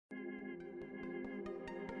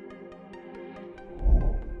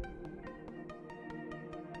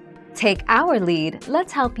Take our lead,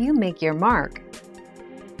 let's help you make your mark.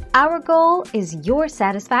 Our goal is your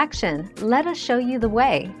satisfaction. Let us show you the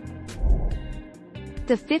way.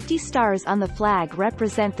 The 50 stars on the flag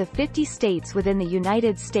represent the 50 states within the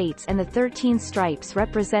United States, and the 13 stripes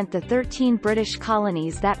represent the 13 British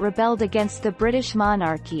colonies that rebelled against the British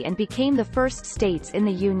monarchy and became the first states in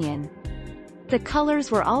the Union. The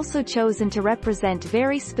colors were also chosen to represent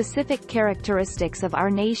very specific characteristics of our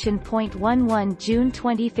nation. 11 June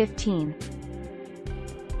 2015.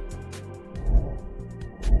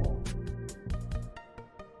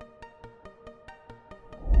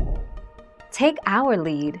 Take our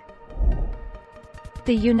lead.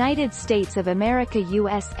 The United States of America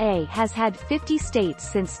USA has had 50 states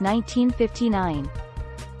since 1959.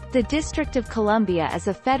 The District of Columbia is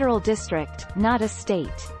a federal district, not a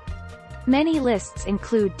state. Many lists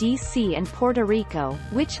include D.C. and Puerto Rico,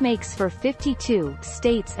 which makes for 52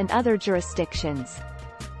 states and other jurisdictions.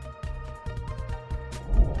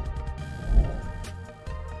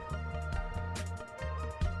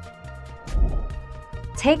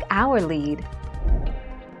 Take our lead.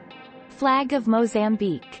 Flag of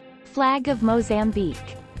Mozambique. Flag of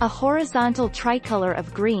Mozambique. A horizontal tricolor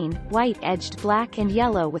of green, white-edged black and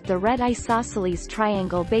yellow with the red isosceles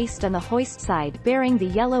triangle based on the hoist side bearing the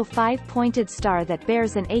yellow 5-pointed star that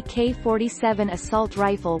bears an AK-47 assault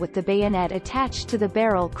rifle with the bayonet attached to the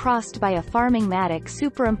barrel crossed by a farming mattock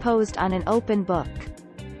superimposed on an open book.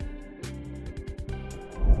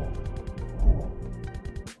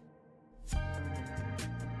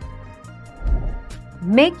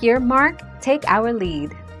 Make your mark, take our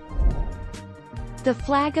lead. The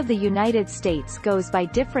flag of the United States goes by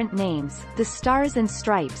different names: the Stars and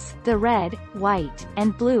Stripes, the Red, White,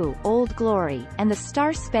 and Blue, Old Glory, and the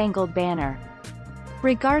Star-Spangled Banner.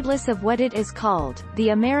 Regardless of what it is called, the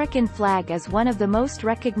American flag is one of the most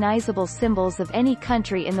recognizable symbols of any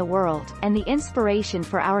country in the world, and the inspiration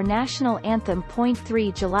for our national anthem.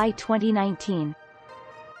 3 July 2019.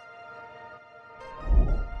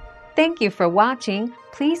 Thank you for watching.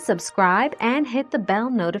 Please subscribe and hit the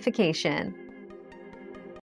bell notification.